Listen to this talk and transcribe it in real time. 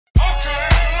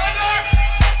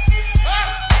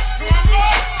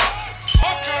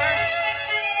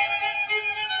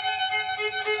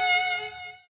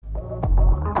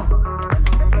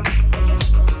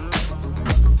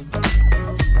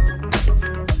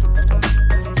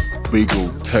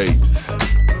Beagle tapes. Know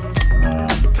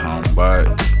what I'm talking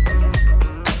about?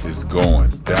 It's going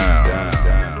down.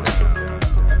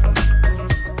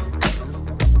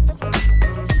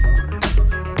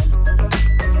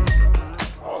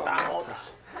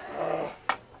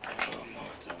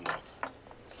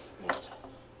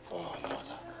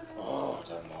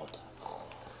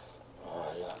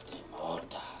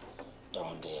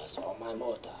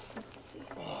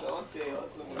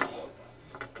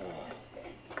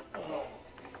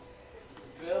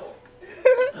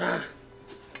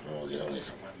 Oh, get away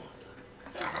from my Mota.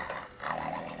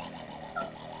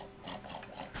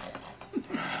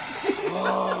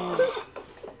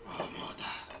 Oh,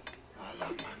 Mota. I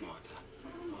love my Mota.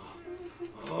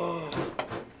 Oh,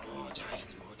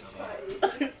 giant Mota.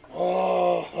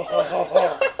 Oh,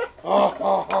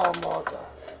 Mota.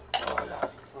 Oh, I love it.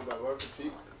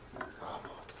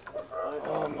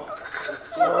 Oh, Mota.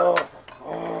 Oh,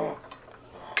 oh.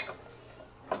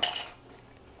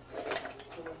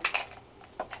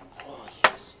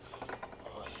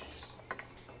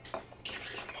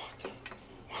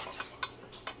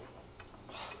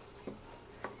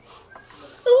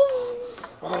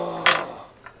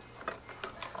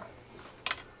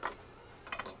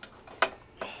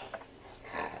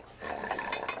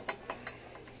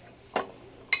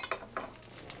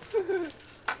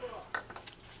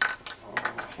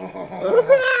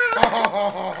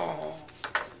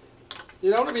 You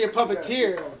don't want to be a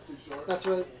puppeteer. That's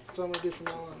what I'm going to do from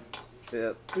now on.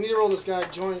 Yep. We need to roll this guy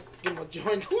a joint. Give him a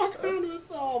joint to walk around with.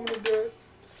 Oh, I'm going to do it.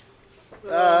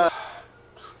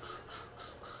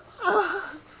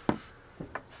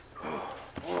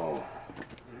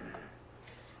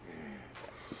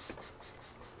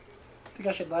 Think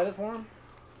I should light it for him?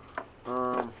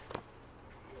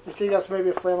 You think that's maybe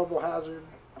a flammable hazard?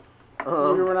 Maybe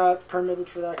we're not permitted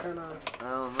for that kind of... I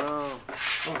don't know.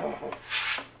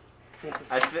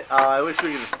 I wish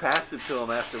we could just pass it to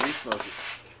him after we smoke it.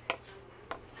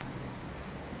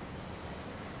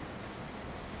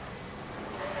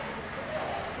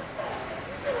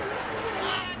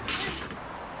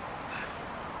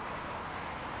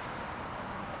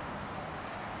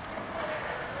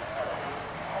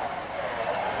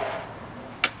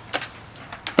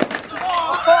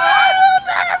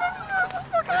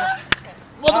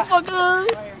 Motherfucker!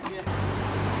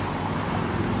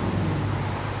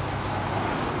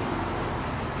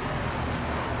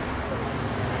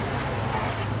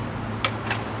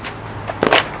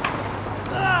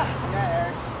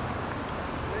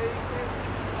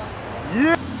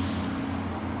 Yeah!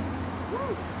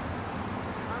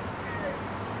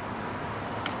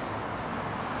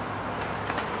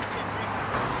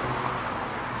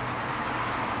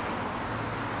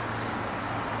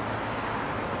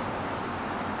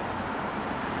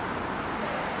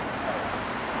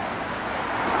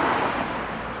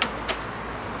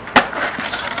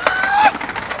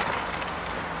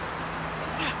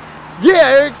 Yeah,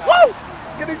 Eric! Woo!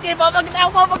 Get that shit, motherfucker,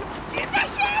 now, motherfucker! Get that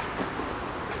shit!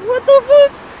 What the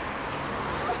fuck?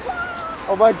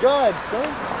 Oh my god, son.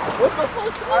 What the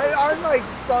fuck? I'm like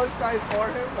so excited for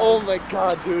him. Oh my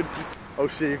god, dude. Oh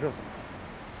shit, you go.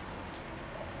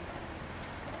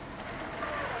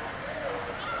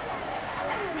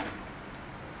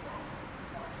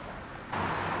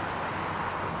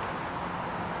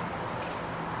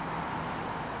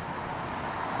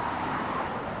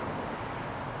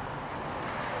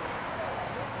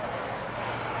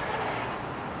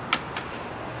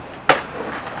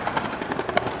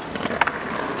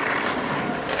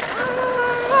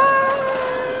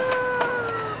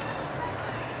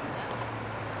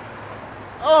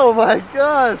 Oh my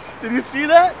gosh! Did you see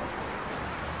that?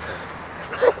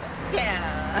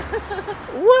 Yeah.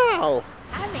 Wow!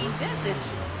 I mean,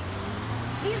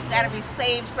 he's got to be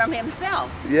saved from himself.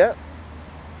 Yep.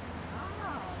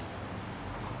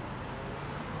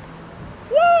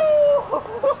 Woo!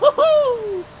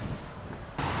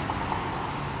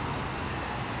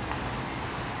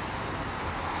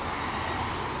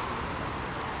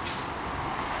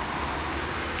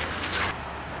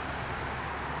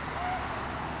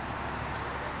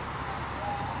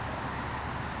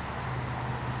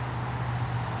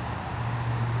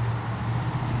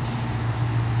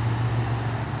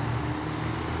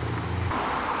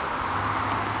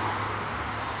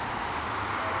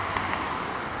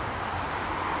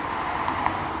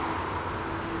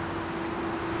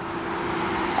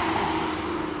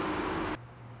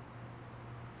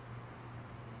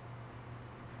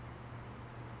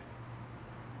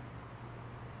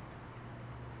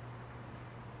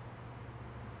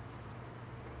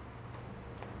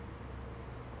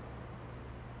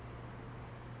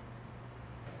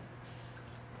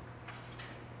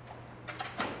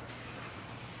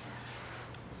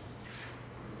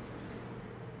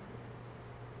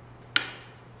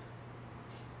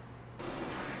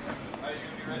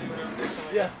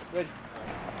 Yeah, ready.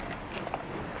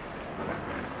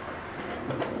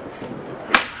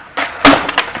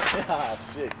 Yeah,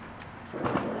 sick.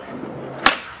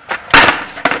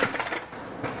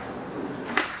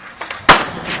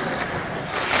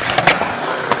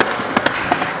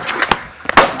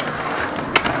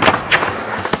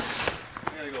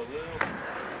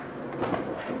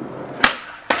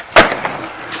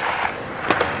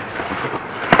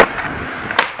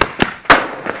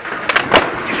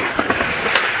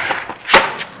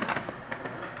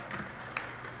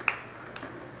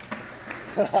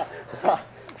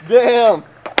 Damn!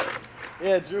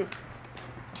 Yeah, Drew.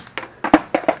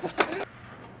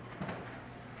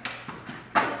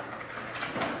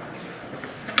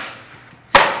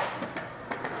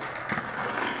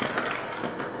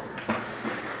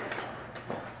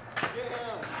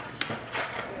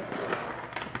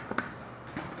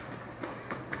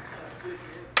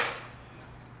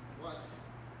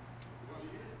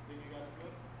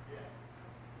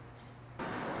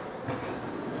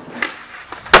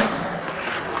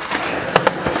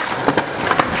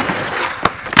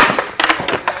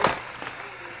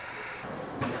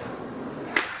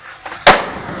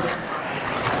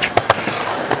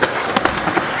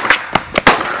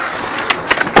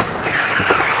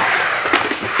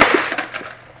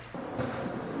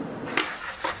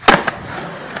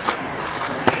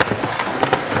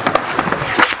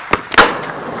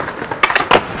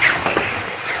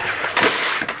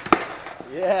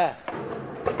 Yeah.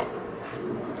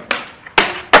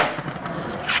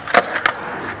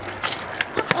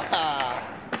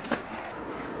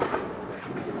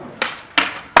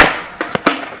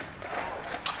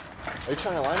 Are you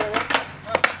trying to line it up?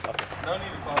 No. Okay. No need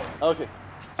to follow. Okay.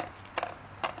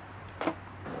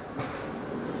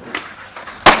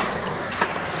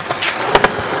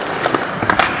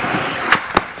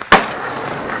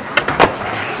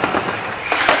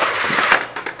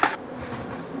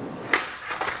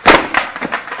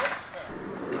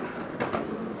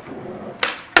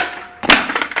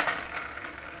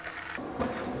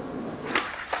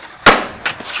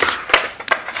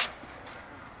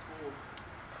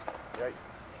 Right.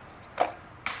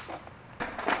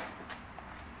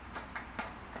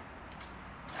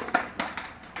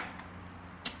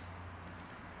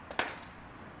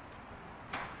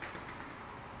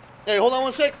 Hey, hold on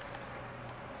one sec.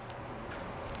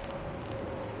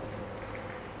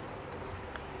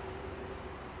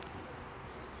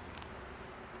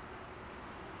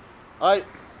 All right.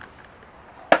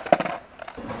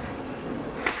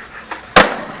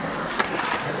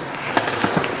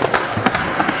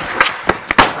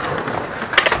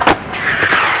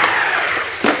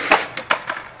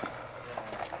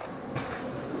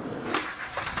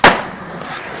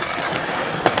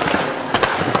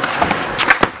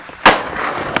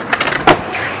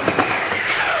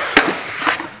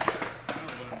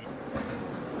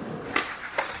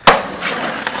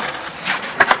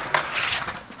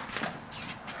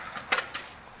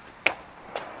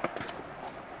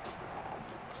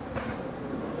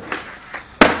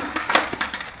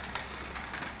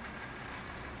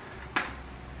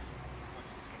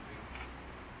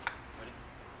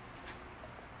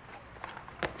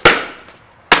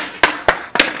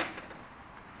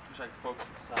 Wish I could focus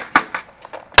inside.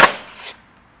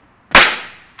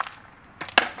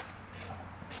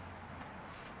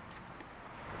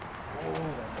 Oh,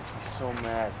 that makes me so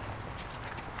mad.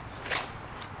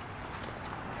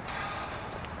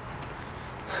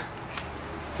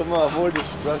 Come on, more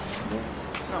destruction, man.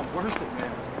 It's not worth it,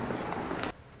 man.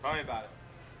 Tell me about it.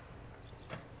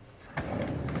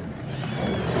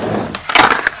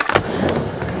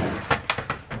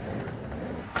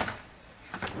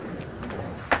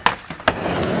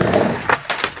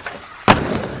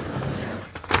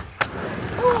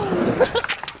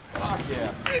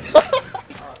 Yeah.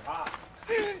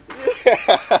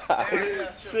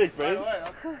 Sick, man.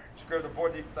 Just grab the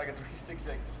board like a 360,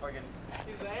 like fucking.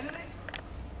 He's landing it?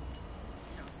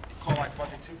 Caught like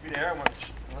fucking 2 feet of air and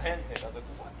went landing it. I was like,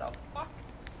 what the fuck?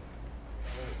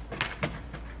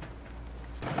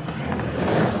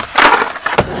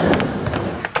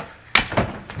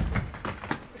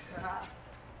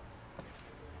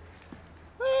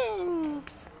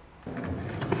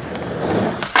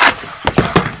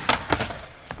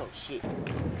 Oh shit.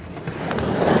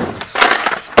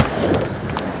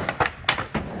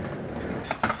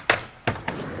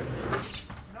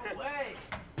 No way.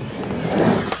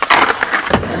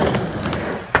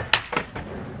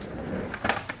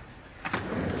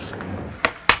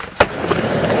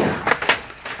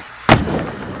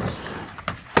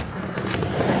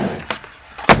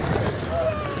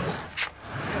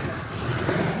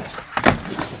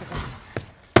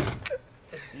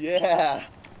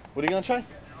 What are you gonna try?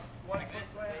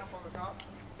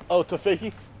 Oh, to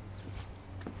fakie?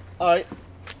 Alright.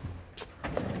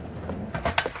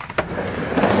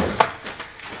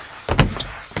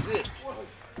 Sick.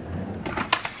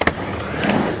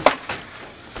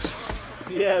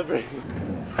 Yeah, bro.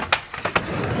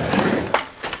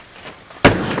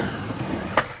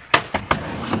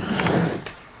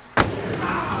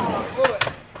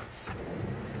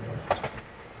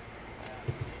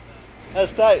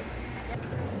 That's tight.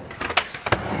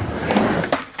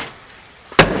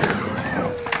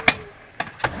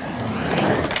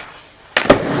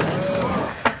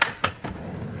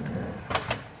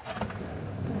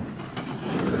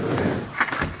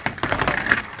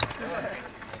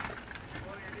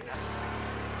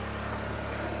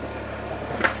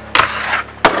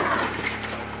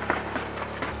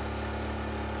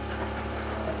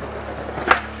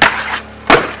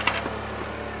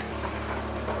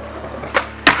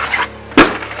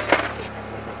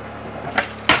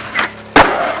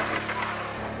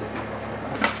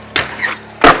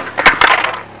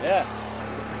 Yeah.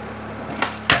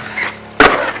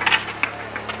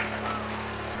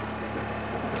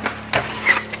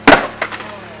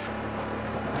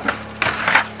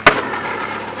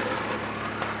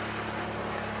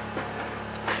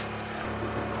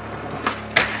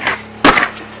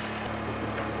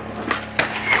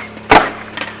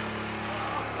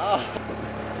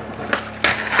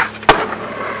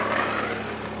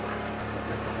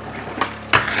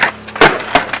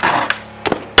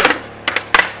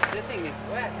 This thing is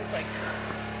wet. It's like.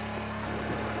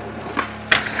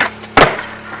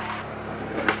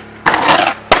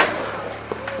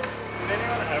 Did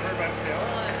anyone ever bend tail?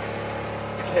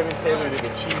 Kevin Taylor did a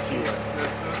cheesy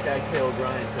back tail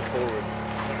grind to forward.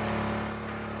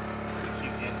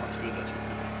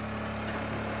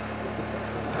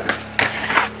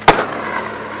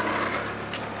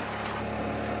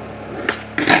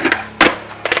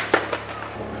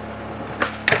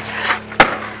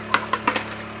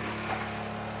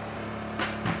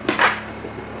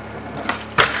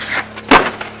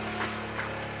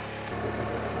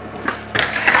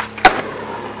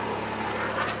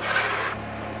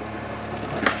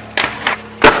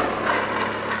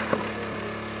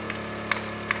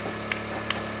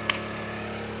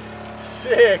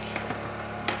 Sick.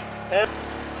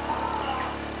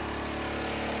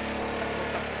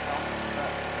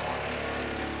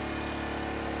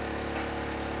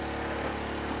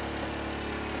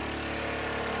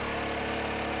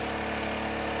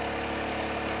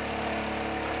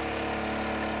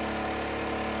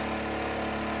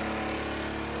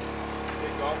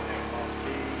 Big golf game.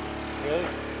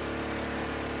 Really?